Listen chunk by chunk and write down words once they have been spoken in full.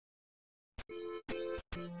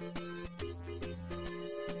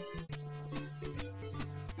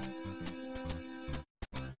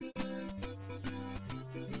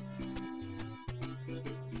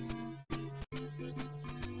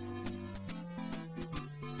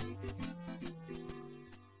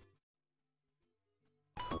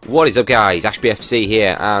What is up, guys? Ashbfc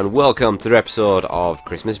here, and welcome to the episode of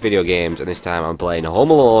Christmas video games. And this time I'm playing Home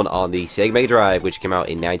Alone on the Sega Mega Drive, which came out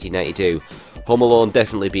in 1992. Home Alone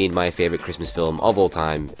definitely being my favourite Christmas film of all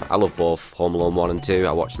time. I love both Home Alone 1 and 2.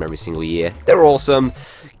 I watch them every single year. They're awesome.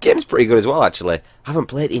 Game's pretty good as well, actually. I haven't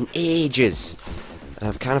played in ages. And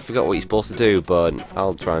I've kind of forgot what you're supposed to do, but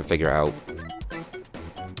I'll try and figure it out.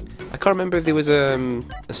 I can't remember if there was a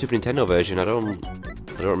Super Nintendo version. I don't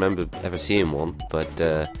remember ever seeing one,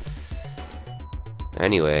 but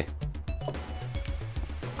anyway.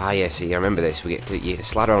 Ah, yeah, see, I remember this. We get to you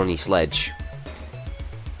slide around on your sledge.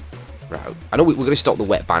 Right, I know we're going to stop the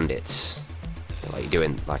wet bandits, like you're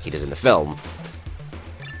doing, like he does in the film.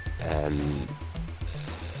 They're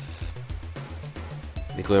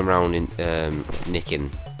going around in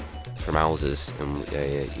nicking from houses, and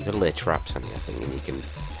you got to lay traps on you, I think, and you can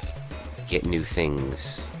get new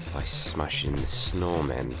things by smashing the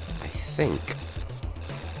snowmen, I think.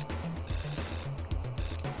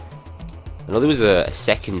 I know there was a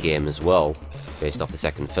second game as well, based off the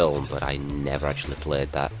second film, but I never actually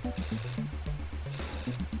played that.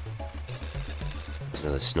 There's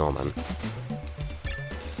another snowman.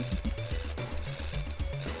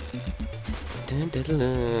 Dun, dun, dun,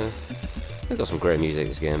 dun. They've got some great music,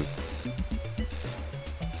 this game.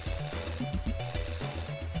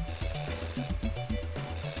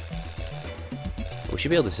 We should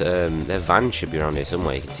be able to, their van should be around here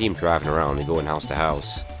somewhere. You can see them driving around, they're going house to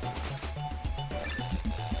house.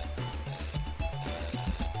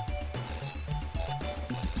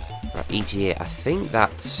 Right, ETA, I think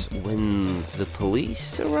that's when the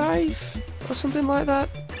police arrive, or something like that.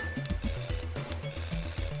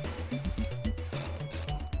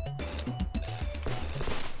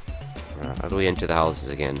 Right, how do we enter the houses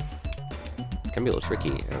again? It can be a little tricky.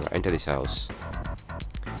 Right, enter this house.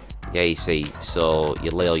 Yeah, you see, so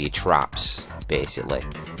you lay all your traps, basically.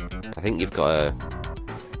 I think you've got a...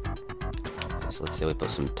 So let's say we put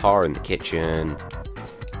some tar in the kitchen.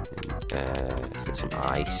 Let's get some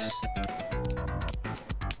ice.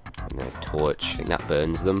 And then a torch. I think that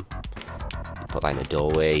burns them. You put that in a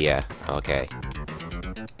doorway, yeah. Okay.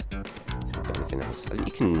 Got anything else? I think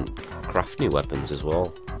you can craft new weapons as well.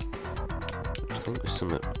 Which I think was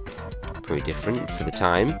something pretty different for the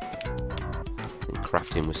time.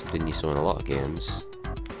 Crafting was something you saw in a lot of games.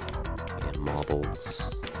 Yeah, marbles.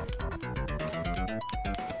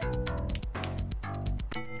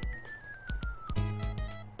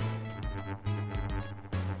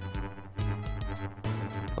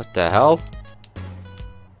 What the hell?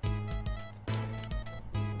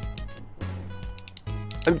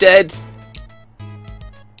 I'm dead!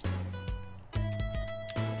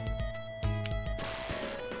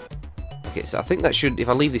 Okay, so I think that should, if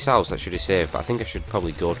I leave this house, that should have saved, but I think I should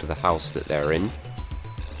probably go to the house that they're in.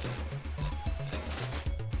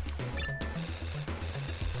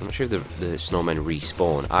 I'm not sure if the snowmen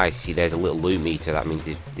respawn. I see, there's a little loot meter, that means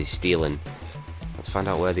they're stealing. Let's find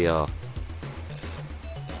out where they are.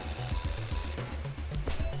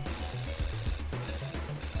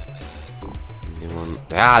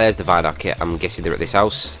 Ah, there's the viaduct kit. I'm guessing they're at this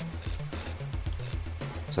house.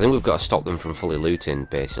 So I think we've got to stop them from fully looting,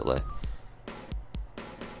 basically.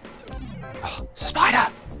 Oh, it's a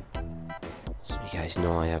spider! So you guys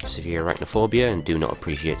know I have severe arachnophobia and do not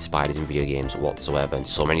appreciate spiders in video games whatsoever, and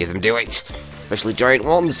so many of them do it! Especially giant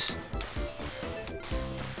ones!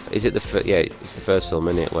 Is it the yeah, it's the first film,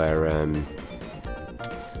 isn't it, where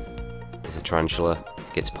there's a tarantula,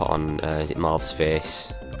 gets put on, is it Marv's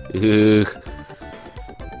face? Ugh.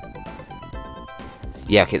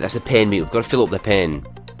 Yeah, okay, that's a pain meter. We've got to fill up the pain.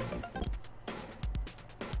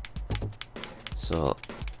 So...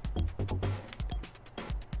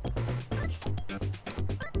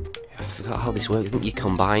 I forgot how this works. I think you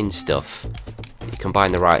combine stuff. You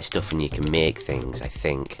combine the right stuff and you can make things, I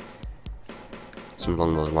think. Something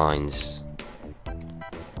along those lines.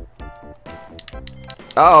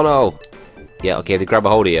 Oh no! Yeah, okay, they grab a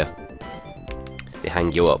hold of you. They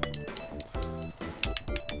hang you up.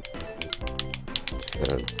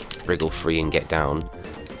 Wriggle free and get down.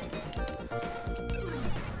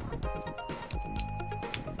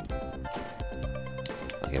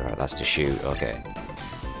 Okay, right, that's to shoot. Okay.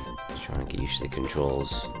 Just trying to get used to the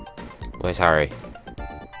controls. Where's Harry?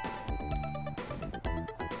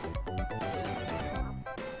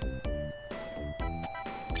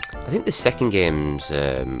 I think the second game's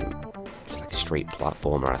just like a straight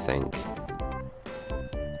platformer, I think.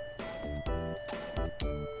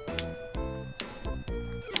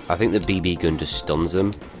 I think the BB gun just stuns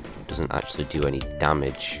them, doesn't actually do any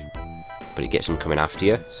damage, but it gets them coming after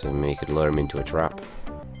you, so maybe you could lure them into a trap.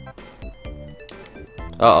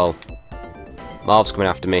 Uh-oh. Marv's coming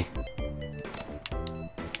after me.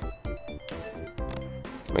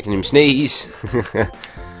 Making him sneeze.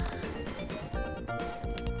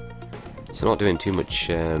 It's not doing too much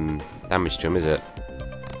damage to him, is it?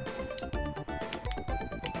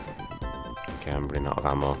 Okay, I'm running out of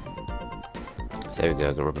ammo. So there we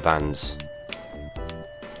go, got rubber bands.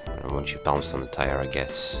 And once you've bounced on the tyre, I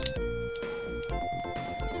guess.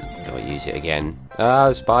 Gotta use it again.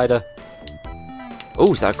 Ah, spider.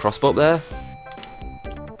 Oh, is that a crossbow up there?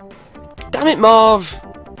 Damn it, Marv!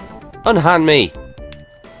 Unhand me!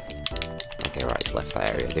 Okay, right, it's left that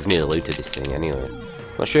area. They've nearly looted this thing anyway.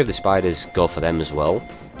 Not sure if the spiders go for them as well.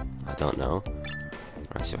 I don't know.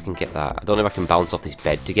 Right, so I can get that. I don't know if I can bounce off this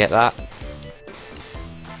bed to get that.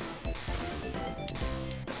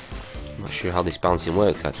 I'm not sure how this bouncing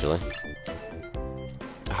works, actually.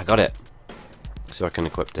 Oh, I got it. So I can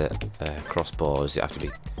equip the crossbow, or does it have to be...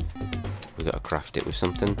 We've got to craft it with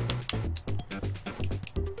something.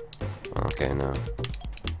 Okay, no.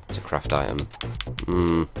 It's a craft item.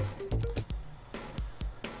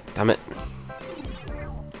 Damn it.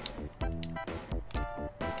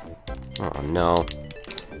 Oh no.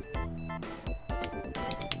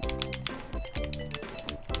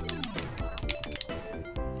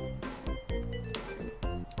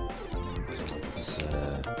 Let's get this,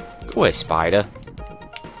 go away, spider.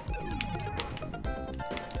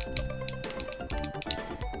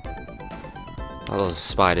 All those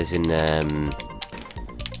spiders in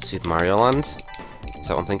Super Mario Land. Is that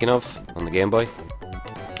what I'm thinking of on the Game Boy?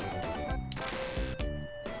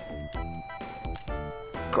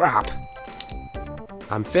 Crap!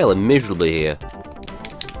 I'm failing miserably here.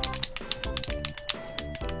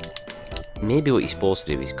 Maybe what you're supposed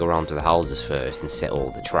to do is go around to the houses first and set all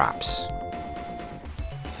the traps.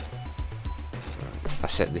 I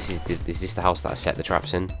set this is this the house that I set the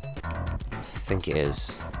traps in? I think it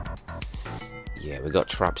is. Yeah, we got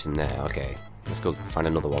traps in there. Okay, let's go find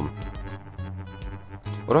another one.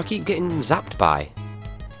 What do I keep getting zapped by?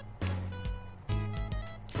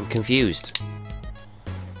 I'm confused.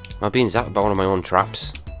 Am I being zapped by one of my own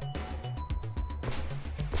traps?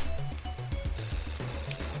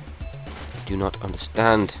 I do not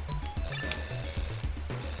understand.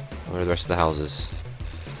 Where are the rest of the houses?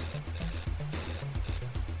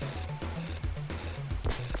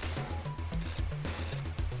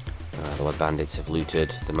 The web bandits have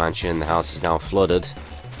looted the mansion. The house is now flooded.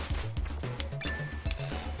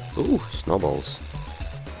 Ooh, snowballs.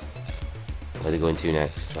 Where are they going to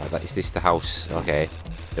next? Right, is this the house? Okay,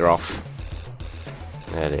 they're off.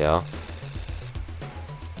 There they are.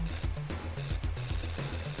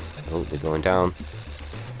 Oh, they're going down.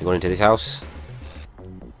 They're going into this house.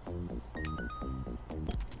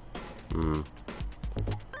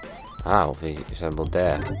 Ow, they assembled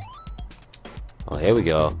there. Oh, here we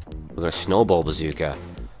go. We've got a snowball bazooka.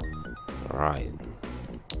 Alright.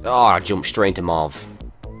 Oh, I jumped straight into Marv.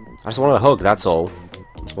 I just wanted a hug, that's all.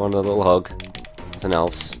 Just wanted a little hug. Nothing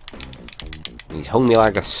else. And he's hung me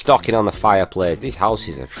like a stocking on the fireplace. This house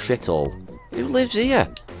is a shithole. Who lives here?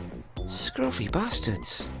 Scruffy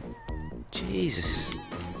bastards. Jesus.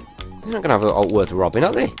 They're not going to have it worth robbing,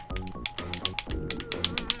 are they?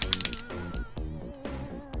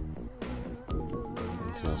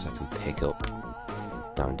 Anything else I can pick up?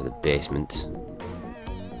 Down to the basement.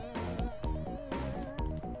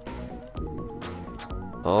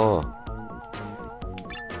 Oh.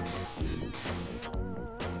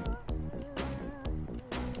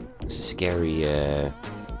 It's a scary,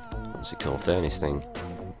 what's it called, furnace thing.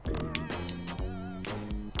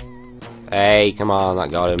 Hey, come on,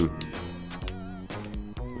 that got him.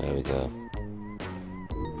 There we go.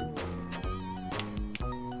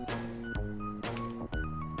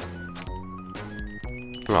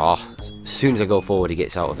 Oh, as soon as I go forward, he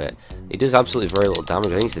gets out of it. It does absolutely very little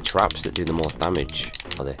damage. I think it's the traps that do the most damage.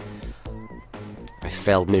 Are they? I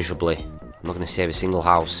failed miserably. I'm not going to save a single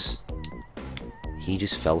house. He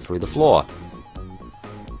just fell through the floor.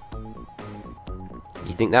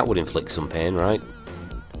 You think that would inflict some pain, right?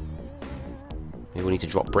 Maybe we need to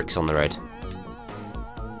drop bricks on their head.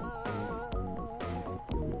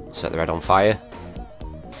 Set their head on fire.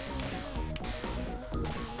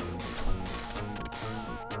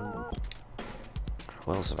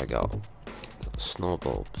 What else have I got? A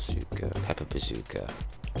snowball bazooka, a pepper bazooka,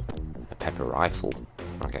 a pepper rifle.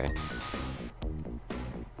 Okay.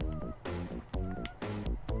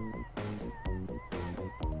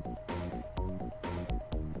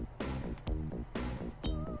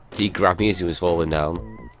 Did he grab me as he was falling down?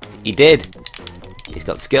 He did! He's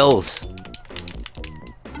got skills!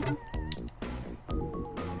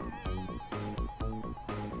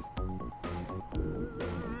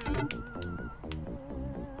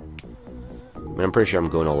 mean, I'm pretty sure I'm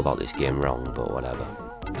going all about this game wrong, but whatever.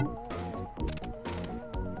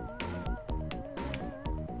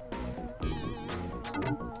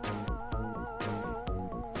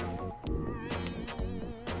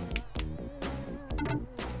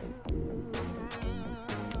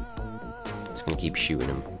 Just gonna keep shooting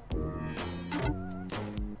him.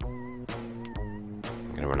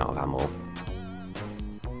 I'm gonna run out of ammo.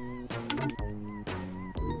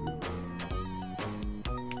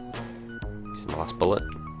 This is my last bullet.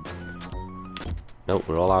 Nope,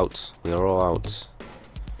 we're all out. We are all out.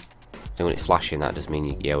 I think when it's flashing, that does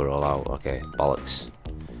mean, yeah, we're all out. Okay, bollocks.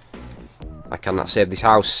 I cannot save this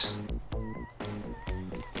house.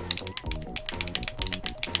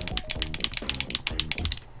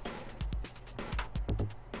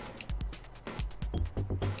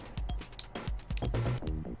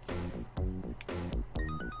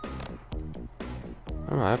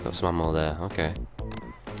 Alright, I've got some ammo there, okay.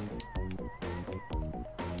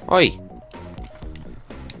 Oi!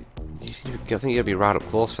 I think you'd be right up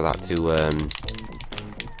close for that to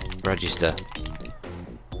register.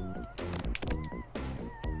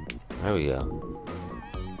 There we go.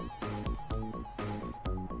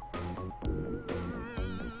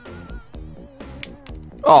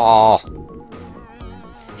 Oh!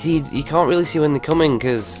 See, you can't really see when they're coming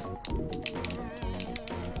because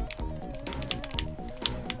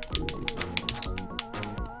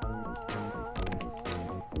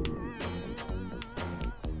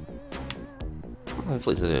I've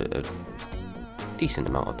inflicted a decent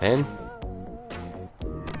amount of pain.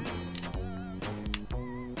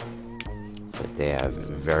 But they have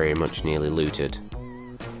very much nearly looted.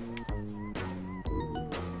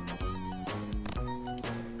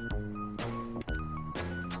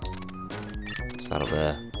 What's that up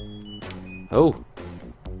there? Oh!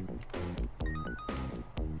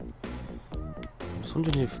 I was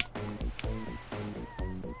wondering if...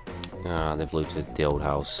 Ah, they've looted the old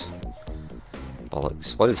house.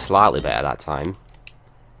 Bollocks. Well, it's slightly better that time.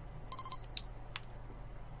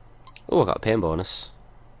 Oh, I got a pain bonus.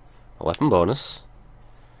 A weapon bonus.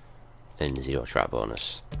 And a 0 trap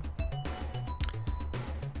bonus.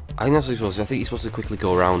 I think that's what you're supposed to do. I think you're supposed to quickly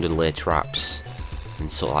go around and lay traps.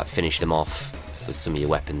 And sort of like finish them off with some of your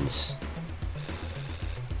weapons.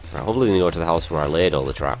 Right, hopefully we're going to go to the house where I laid all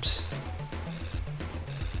the traps.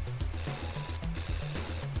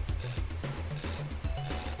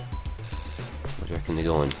 Where do you reckon they're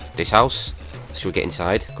going? This house? Should we get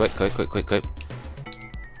inside? Quick, quick, quick, quick, quick.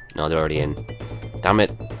 No, they're already in. Damn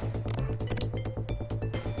it.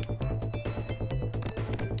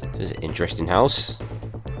 This is an interesting house.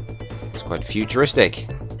 It's quite futuristic.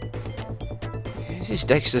 Is this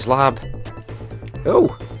Dexter's lab?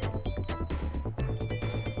 Oh!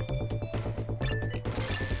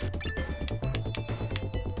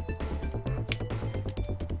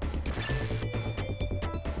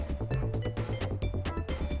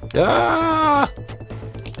 Ah!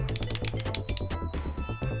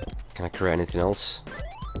 Can I create anything else?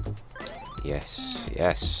 Yes,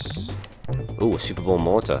 yes. Ooh, a Super Bowl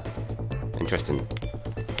mortar. Interesting.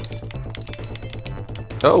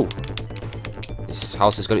 Oh! This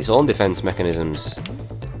house has got its own defense mechanisms.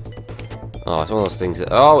 Oh, it's one of those things that...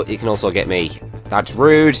 Oh, you can also get me. That's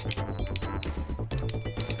rude!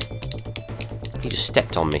 He just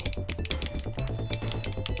stepped on me.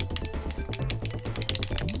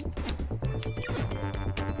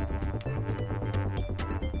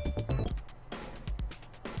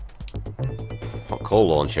 Hot coal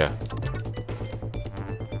launcher.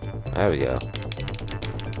 There we go.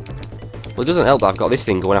 Well, it doesn't help that I've got this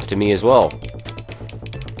thing going after me as well.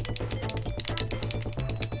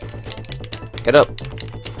 Get up!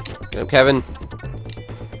 Get up, Kevin!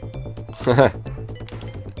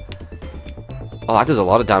 Oh, that does a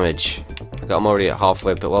lot of damage. I got him already at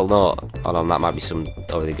halfway, but well, no. Oh no, that might be some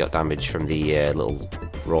already got damage from the little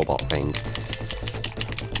robot thing.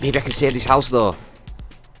 Maybe I can save this house though.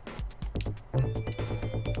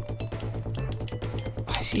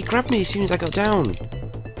 I see, he grabbed me as soon as I got down.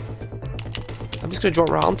 I'm just gonna drop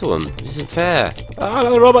right onto him. This isn't fair. Oh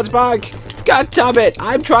no, the robot's back! God damn it!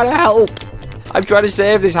 I'm trying to help! I'm trying to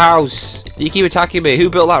save this house! You keep attacking me. Who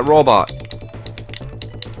built that robot?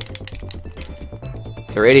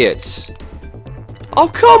 They're idiots. Oh,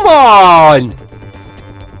 come on!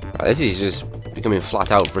 Right, this is just becoming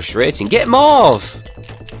flat out frustrating. Get him off!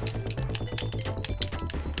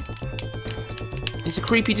 He's a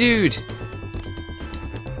creepy dude.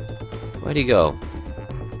 Where'd he go?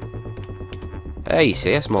 Hey, you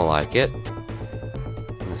see, that's more like it.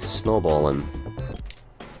 Let's snowball him.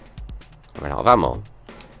 I ran out of ammo.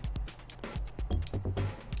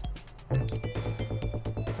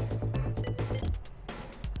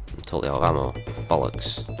 totally out of ammo.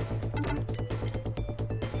 Bollocks.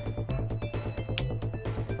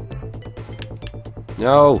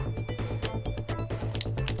 No!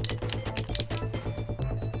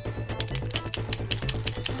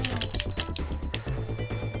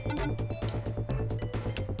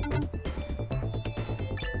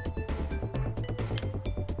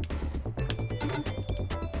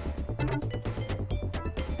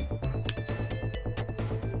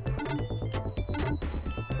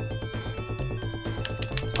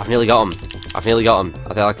 I've nearly got him. I've nearly got him. I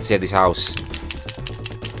think I can save this house.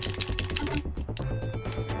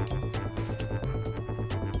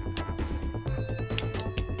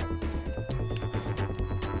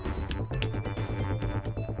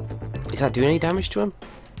 Is that doing any damage to him?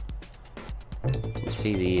 You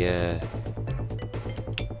see the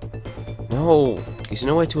No! Is there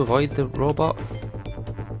no way to avoid the robot?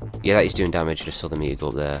 Yeah, that is doing damage. Just saw the meter go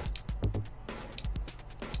up there.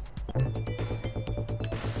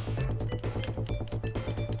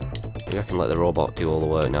 Maybe I can let the robot do all the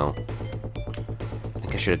work now. I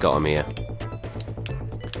think I should have got him here.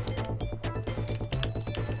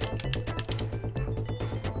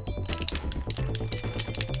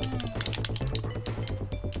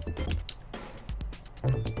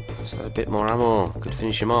 Just had a bit more ammo. Could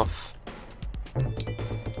finish him off.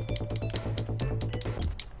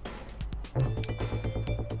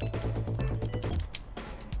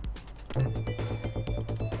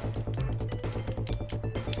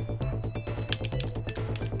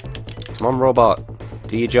 Come on, robot.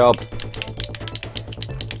 Do your job.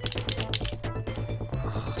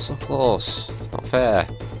 Oh, so close. Not fair.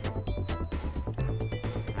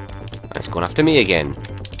 It's going after me again.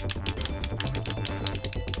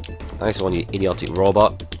 Nice one, you idiotic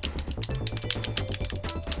robot.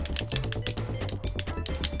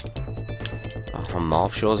 Oh, my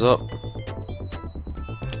morph shows up.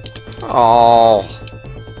 Oh.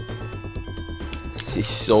 This is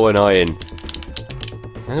so annoying.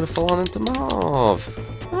 I'm gonna fall on into Marv.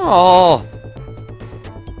 Oh!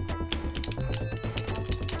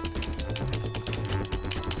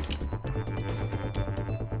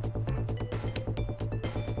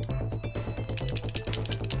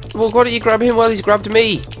 Well, why don't you grab him while he's grabbed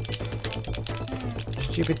me?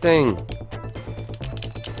 Stupid thing.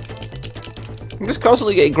 I'm just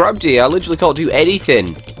constantly getting grabbed here. I literally can't do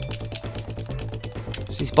anything.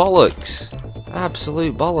 This is bollocks.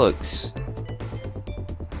 Absolute bollocks.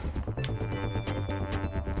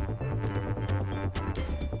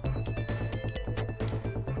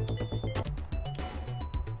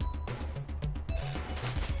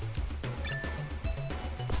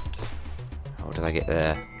 How did I get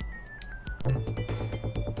there?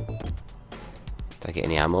 Did I get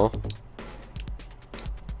any ammo?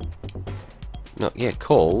 No, yeah,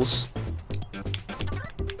 coals.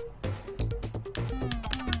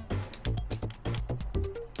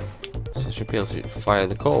 So I should be able to fire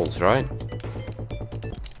the coals, right?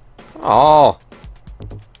 Oh!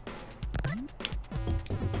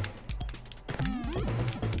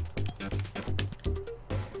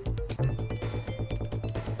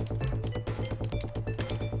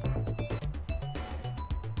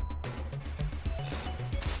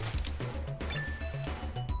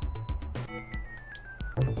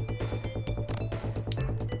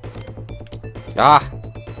 Ah!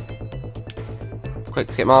 Quick,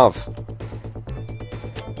 get him off.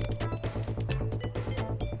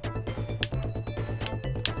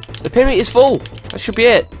 The pyramid is full. That should be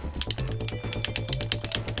it.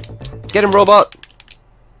 Get him, robot.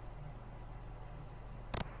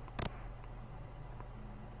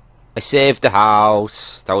 I saved the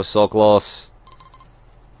house. That was so close.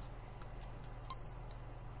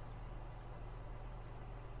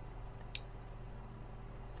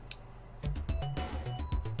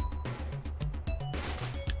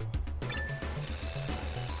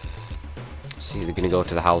 See, they're going to go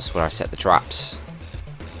to the house where I set the traps.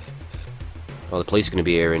 Well, the police are going to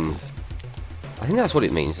be here and... I think that's what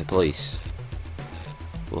it means, the police.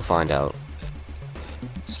 We'll find out.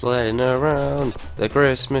 Sledding around the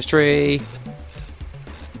Christmas tree.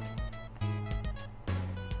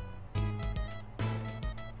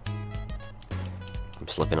 I'm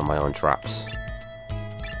slipping on my own traps.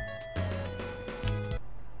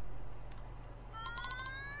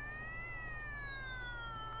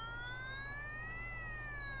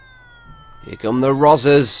 Here come the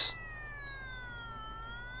Rozzers!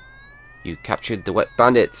 You captured the wet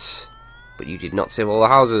bandits, but you did not save all the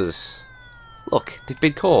houses. Look, they've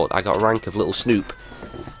been caught. I got a rank of Little Snoop.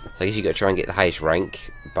 So I guess you got to try and get the highest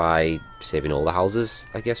rank by saving all the houses,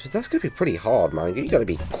 I guess. But that's going to be pretty hard, man. You got to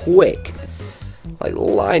be quick. Like,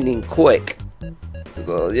 lightning quick.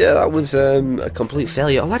 Well, yeah, that was a complete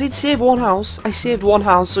failure. Oh, I did save one house. I saved one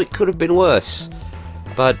house, so it could have been worse.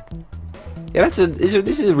 But yeah, this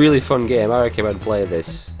is a really fun game. I recommend playing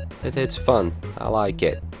this. It's fun. I like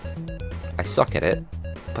it. I suck at it,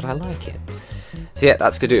 but I like it. So yeah,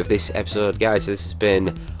 that's gonna do it for this episode, guys. This has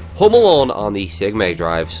been Home Alone on the Sega Mega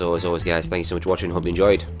Drive. So as always, guys, thank you so much for watching. Hope you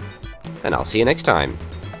enjoyed, and I'll see you next time.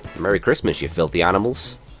 Merry Christmas, you filthy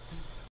animals.